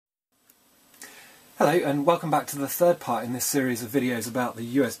Hello and welcome back to the third part in this series of videos about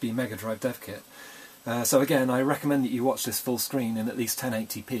the USB MegaDrive DevKit. So again, I recommend that you watch this full screen in at least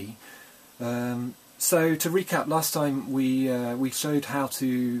 1080p. So to recap, last time we showed how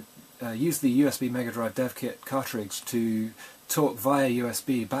to use the USB MegaDrive DevKit cartridge to talk via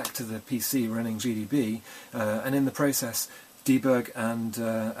USB back to the PC running GDB, and in the process debug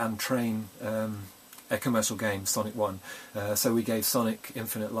and train a commercial game, Sonic 1. So we gave Sonic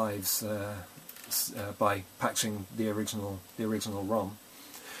infinite lives by patching the original ROM.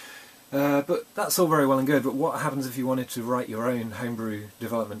 But that's all very well and good, but what happens if you wanted to write your own homebrew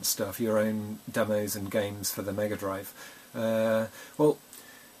development stuff, your own demos and games for the Mega Drive? Well,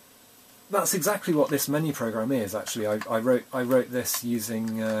 that's exactly what this menu program is. Actually, I wrote this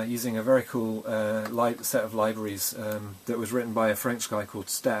using a very cool set of libraries that was written by a French guy called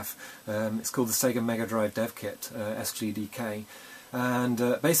Stef. It's called the SEGA MegaDrive DevKit, SGDK. And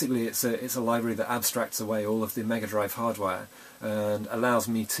basically it's a library that abstracts away all of the Mega Drive hardware and allows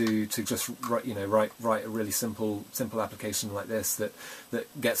me to just write a really simple application like this that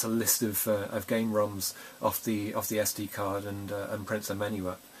gets a list of game ROMs off the SD card and prints a menu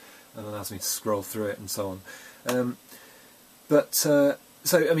up and allows me to scroll through it and so on.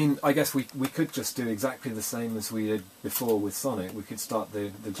 So, I mean, I guess we could just do exactly the same as we did before with Sonic. We could start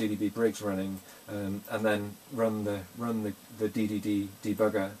the GDB Briggs running, and then run the DDD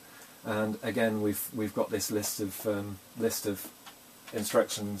debugger, and again we've got this list of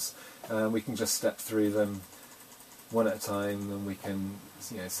instructions. We can just step through them one at a time, and we can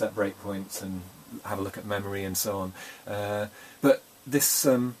set breakpoints and have a look at memory and so on. But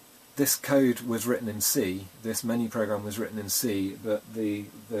this code was written in C. This menu program was written in C, but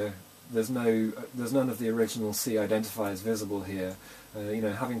there's none of the original C identifiers visible here.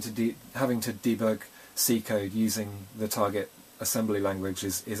 Having to debug C code using the target assembly language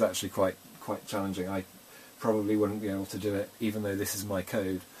is actually quite challenging. I probably wouldn't be able to do it, even though this is my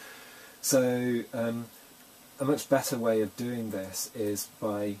code. So a much better way of doing this is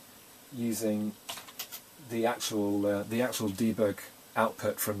by using the actual debug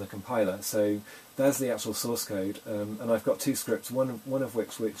output from the compiler. So there's the actual source code, and I've got two scripts, one of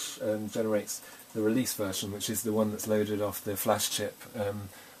which generates the release version, which is the one that's loaded off the flash chip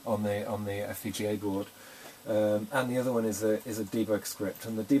on the FPGA board, and the other one is a debug script,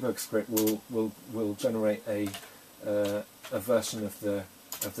 and the debug script will generate a version of the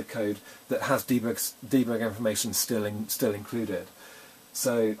code that has debug information still included.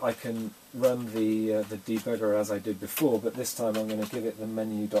 So I can run the debugger as I did before, but this time I'm going to give it the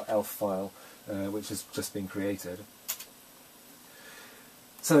menu.elf file, which has just been created.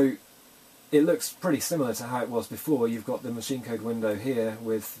 So it looks pretty similar to how it was before. You've got the machine code window here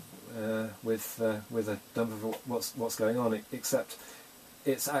with a dump of what's going on, except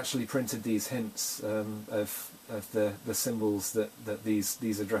it's actually printed these hints of the symbols that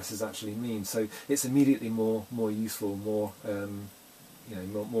these addresses actually mean. So it's immediately more useful, more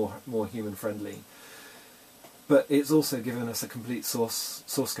human friendly. But it's also given us a complete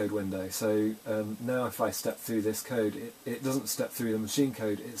source code window. So now if I step through this code, it doesn't step through the machine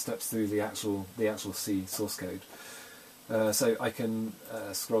code, it steps through the actual C source code. So I can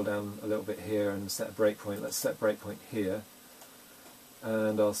scroll down a little bit here and set a breakpoint. Let's set breakpoint here,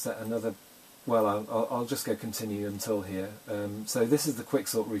 and I'll set another. Well, I'll just go continue until here. So this is the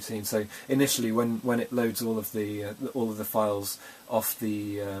quicksort routine. So initially, when it loads all of the files off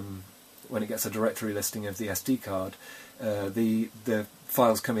when it gets a directory listing of the SD card, the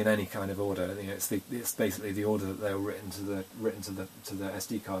files come in any kind of order. It's basically the order that they were written to the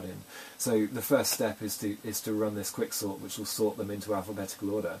SD card in. So the first step is to run this quicksort, which will sort them into alphabetical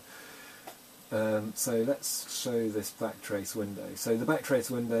order. So let's show this backtrace window. So the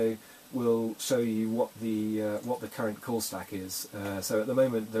backtrace window will show you what the current call stack is. So at the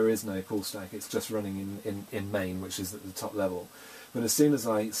moment there is no call stack, it's just running in main, which is at the top level. But as soon as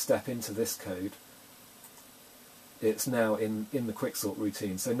I step into this code, it's now in the quicksort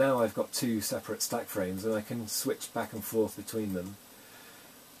routine. So now I've got two separate stack frames and I can switch back and forth between them.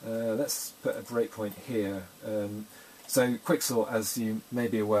 Let's put a breakpoint here. So quicksort, as you may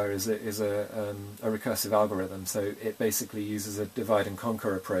be aware, is a recursive algorithm. So it basically uses a divide and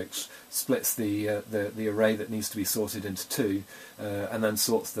conquer approach, splits the array that needs to be sorted into two, and then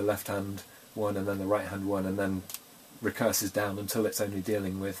sorts the left-hand one and then the right-hand one, and then recurses down until it's only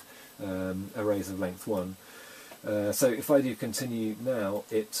dealing with arrays of length 1. So if I do continue now,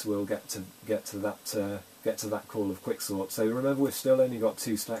 it will get to that call of quicksort. So remember, we've still only got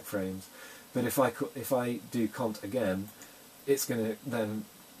two stack frames. But if I do cont again, it's going to then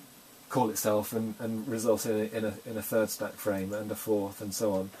call itself and result in a third stack frame and a fourth and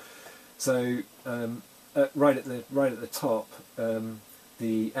so on. So right at the top,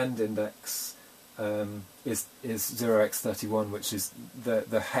 the end index is 0x31, which is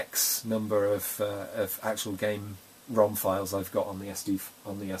the hex number of actual game ROM files I've got on the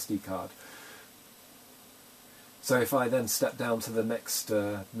SD card. So if I then step down to the next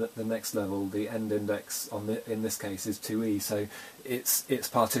level, the end index in this case is 2e. So it's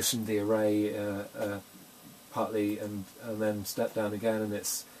partitioned the array partly, and then step down again, and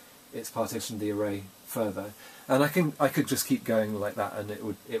it's partitioned the array further. And I could just keep going like that, and it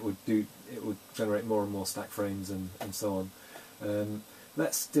would generate more and more stack frames and so on.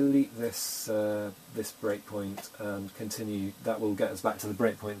 Let's delete this breakpoint and continue. That will get us back to the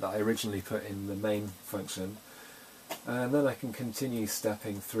breakpoint that I originally put in the main function. And then I can continue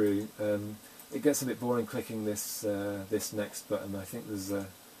stepping through. It gets a bit boring clicking this next button. I think there's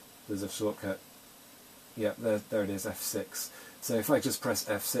a shortcut. Yeah, there it is, F6. So if I just press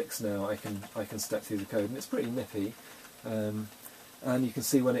F6 now, I can step through the code, and it's pretty nippy. And you can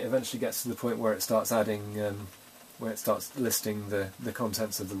see when it eventually gets to the point where it starts adding, where it starts listing the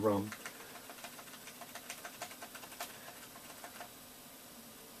contents of the ROM.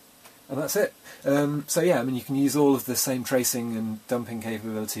 And that's it. So yeah, I mean, you can use all of the same tracing and dumping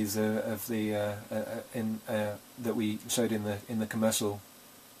capabilities of the that we showed in the commercial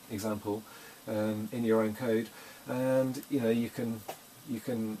example in your own code, and you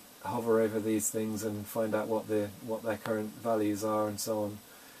can hover over these things and find out what their current values are and so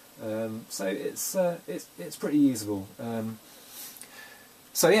on. So it's pretty usable.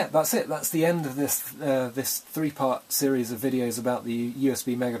 So yeah, that's it. That's the end of this three-part series of videos about the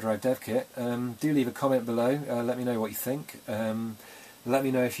USB MegaDrive DevKit. Do leave a comment below. Let me know what you think. Let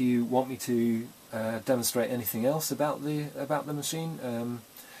me know if you want me to demonstrate anything else about the machine.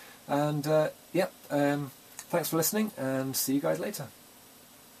 Thanks for listening, and see you guys later.